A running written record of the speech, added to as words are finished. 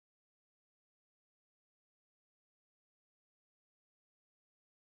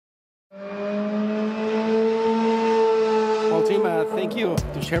Well, Tim, thank you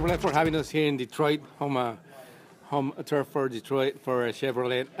to Chevrolet for having us here in Detroit, home turf for Detroit for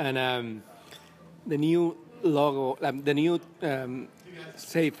Chevrolet, and the new logo, the new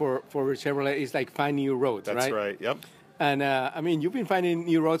say for Chevrolet is like find new roads, right? That's right. Yep. And I mean, you've been finding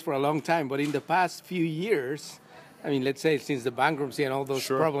new roads for a long time, but in the past few years, I mean, let's say since the bankruptcy and all those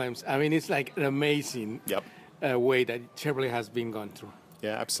Sure. problems, I mean, it's like an amazing Yep. way that Chevrolet has been gone through.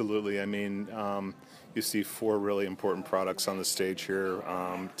 Yeah, absolutely. I mean, you see four really important products on the stage here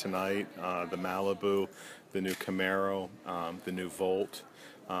tonight: the Malibu, the new Camaro, the new Volt,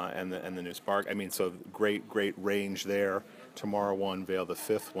 and the new Spark. I mean, so great range there. Tomorrow we'll unveil the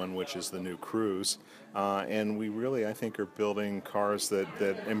fifth one, which is the new Cruise. And we really, I think, are building cars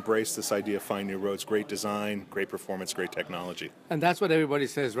that embrace this idea of find new roads. Great design, great performance, great technology. And that's what everybody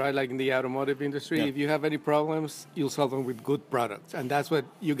says, right? Like in the automotive industry, Yeah. if you have any problems, you'll solve them with good products. And that's what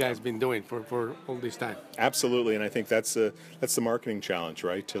you guys been doing for all this time. Absolutely, and I think that's the marketing challenge,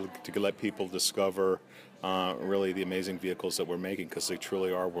 right? To let people discover really the amazing vehicles that we're making, because they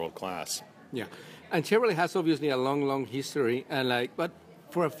truly are world class. Yeah. And Chevrolet has obviously a long history, and but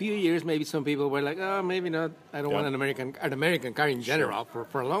for a few years, maybe some people were like, oh, maybe not. I don't Yeah. want an American car in general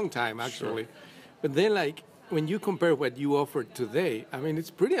for a long time, actually. Sure. But then, when you compare what you offer today, I mean,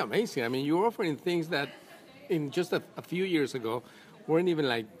 it's pretty amazing. I mean, you're offering things that in just a few years ago weren't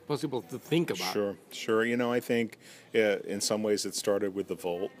even possible to think about. Sure. You know, I think in some ways it started with the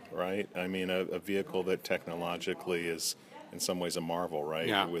Volt, right? I mean, a vehicle that technologically is in some ways a marvel, right?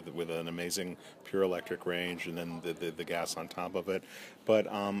 Yeah. With an amazing pure electric range, and then the gas on top of it. But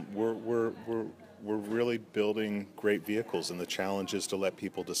we're really building great vehicles, and the challenge is to let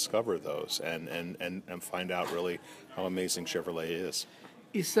people discover those and find out really how amazing Chevrolet is.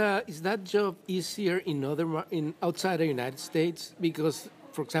 Is that job easier in outside the United States? Because,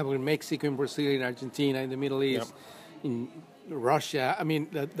 for example, in Mexico, in Brazil, in Argentina, in the Middle East, in Russia, I mean,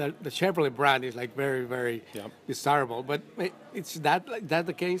 the Chevrolet brand is very desirable. But it's that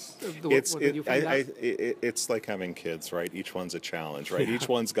the case? It's like having kids, right? Each one's a challenge, right? Each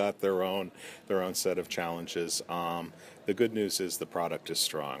one's got their own set of challenges. The good news is the product is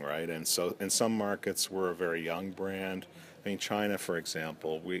strong, right? And so in some markets, we're a very young brand. I mean, China, for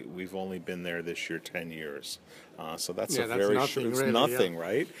example, we've only been there this year 10 years. So that's very short. It's really, nothing,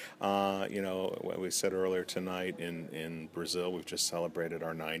 right? You know, what we said earlier tonight in Brazil, we've just celebrated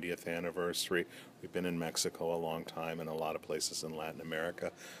our 90th anniversary. We've been in Mexico a long time, and a lot of places in Latin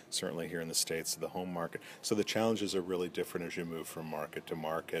America, certainly here in the States, the home market. So the challenges are really different as you move from market to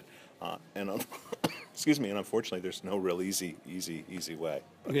market. Excuse me, and unfortunately, there's no real easy way.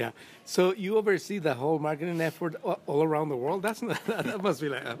 Yeah. So you oversee the whole marketing effort all around the world. That must be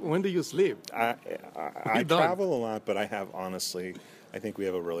when do you sleep? I travel a lot, but I have honestly, I think we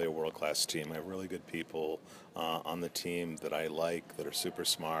have a world-class team. I have really good people on the team that I like, that are super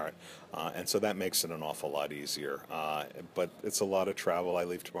smart, and so that makes it an awful lot easier. But it's a lot of travel. I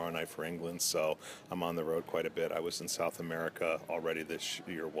leave tomorrow night for England, so I'm on the road quite a bit. I was in South America already this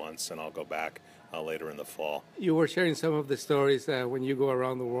year once, and I'll go back later in the fall. You were sharing some of the stories when you go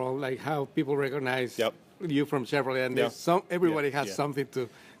around the world, like how people recognize you from Chevrolet, and everybody has something to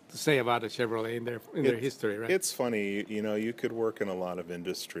say about a Chevrolet in their history, right? It's funny, you know, you could work in a lot of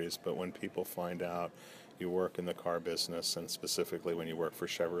industries, but when people find out you work in the car business, and specifically when you work for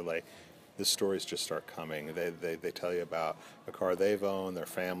Chevrolet, the stories just start coming. They tell you about a car they've owned, their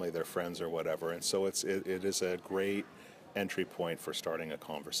family, their friends, or whatever, and so it is a great entry point for starting a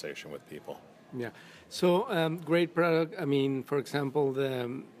conversation with people. Yeah. So great product. I mean, for example,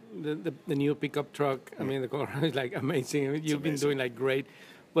 the new pickup truck. I mean, the color is amazing. You've been doing great.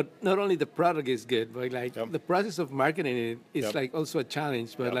 But not only the product is good, but the process of marketing it is also a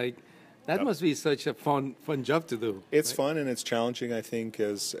challenge. But that must be such a fun job to do. It's fun and it's challenging. I think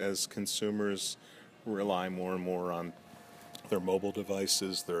as consumers rely more and more on their mobile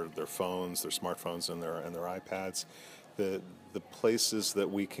devices, their phones, their smartphones, and their iPads, the places that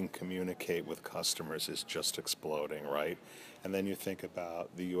we can communicate with customers is just exploding, right? And then you think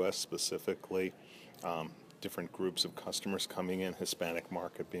about the U.S. specifically. Different groups of customers coming in, Hispanic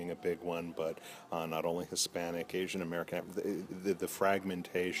market being a big one, but not only Hispanic, Asian American, the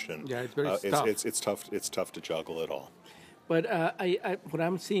fragmentation. Yeah, it's very tough. It's tough to juggle it all. But what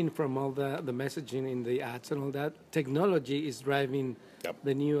I'm seeing from all the messaging in the ads and all that, technology is driving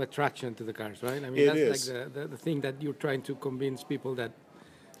the new attraction to the cars, right? I mean, that's the thing that you're trying to convince people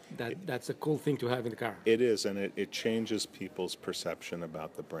that's a cool thing to have in the car. It is, and it changes people's perception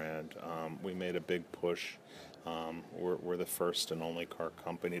about the brand. We made a big push. We're the first and only car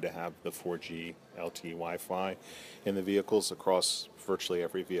company to have the 4G LTE Wi-Fi in the vehicles across virtually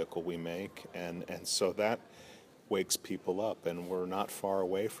every vehicle we make, and so wakes people up, and we're not far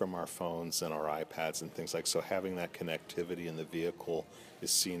away from our phones and our iPads and things like so. Having that connectivity in the vehicle is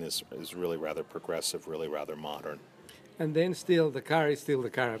seen as really rather progressive, really rather modern. And then still, the car is still the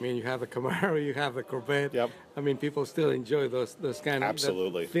car. I mean, you have the Camaro, you have the Corvette. Yep. I mean, people still enjoy those kind of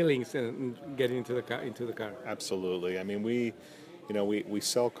Absolutely. feelings and getting into the car. Absolutely. I mean, we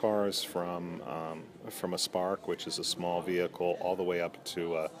sell cars from a Spark, which is a small vehicle, all the way up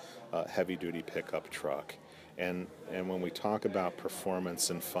to a heavy-duty pickup truck. And when we talk about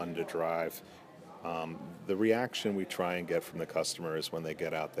performance and fun to drive, the reaction we try and get from the customer is when they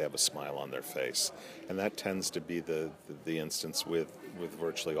get out, they have a smile on their face. And that tends to be the instance with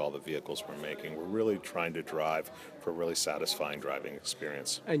virtually all the vehicles we're making. We're really trying to drive for a really satisfying driving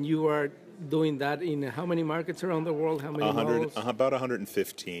experience. And you are doing that in how many markets around the world? How many models? About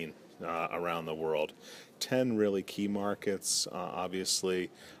 115 around the world. 10 really key markets, obviously,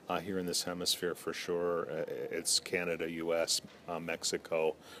 here in this hemisphere for sure. It's Canada, U.S.,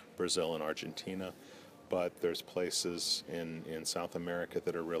 Mexico, Brazil, and Argentina. But there's places in South America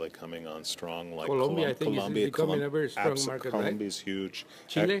that are really coming on strong, like Colombia. I think is becoming a very strong market, right? Colombia's huge.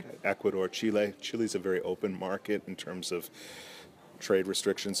 Chile? Ecuador, Chile. Chile's a very open market in terms of trade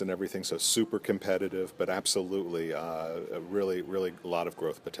restrictions and everything, so super competitive, but absolutely really a lot of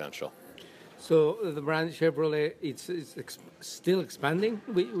growth potential. So the brand Chevrolet, it's still expanding.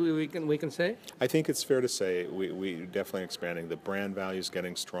 We can say. I think it's fair to say we definitely expanding. The brand value is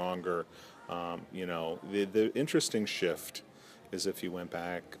getting stronger. The interesting shift is if you went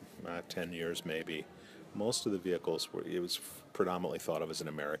back 10 years maybe, most of the vehicles it was predominantly thought of as an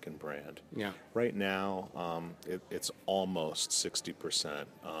American brand. Yeah. Right now, it's almost 60%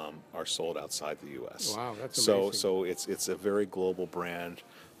 are sold outside the U.S. Wow, that's amazing. So it's a very global brand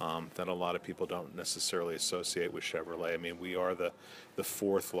that a lot of people don't necessarily associate with Chevrolet. I mean, we are the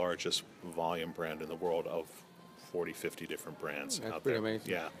fourth largest volume brand in the world of 40, 50 different brands That's out pretty there.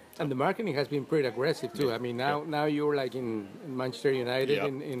 amazing. Yeah. And the marketing has been pretty aggressive too. I mean, now you're like in Manchester United, Yep,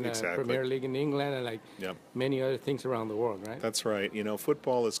 in exactly. Premier League in England, and like Yep. many other things around the world, right? That's right.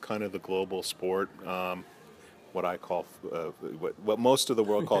 Football is kind of the global sport. What I call, what most of the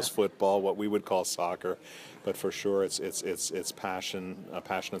world calls football, what we would call soccer, but for sure it's a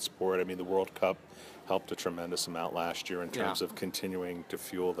passionate sport. I mean, the World Cup helped a tremendous amount last year in terms of continuing to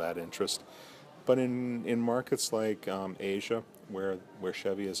fuel that interest. But in markets like Asia, where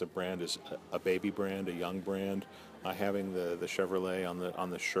Chevy as a brand is a baby brand, a young brand, having the Chevrolet on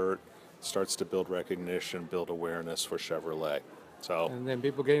the shirt starts to build recognition, build awareness for Chevrolet. So, and then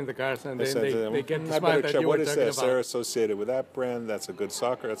people get in the cars and then they get the I smile better that check. you What were is talking this? about. They're associated with that brand. That's a good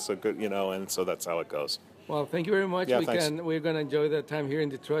soccer. That's a good, and so that's how it goes. Well, thank you very much. Yeah, thanks. We're going to enjoy the time here in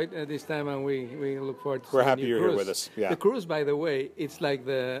Detroit this time, and we look forward to We're seeing happy your you're Cruze. here with us. Yeah. The Cruze, by the way, it's like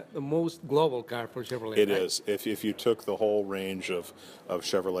the most global car for Chevrolet. It right? is. If you took the whole range of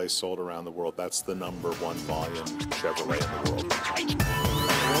Chevrolets sold around the world, that's the #1 volume Chevrolet in the world. Well,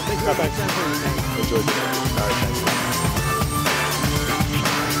 thank you very much. Enjoy the day. All right, thanks.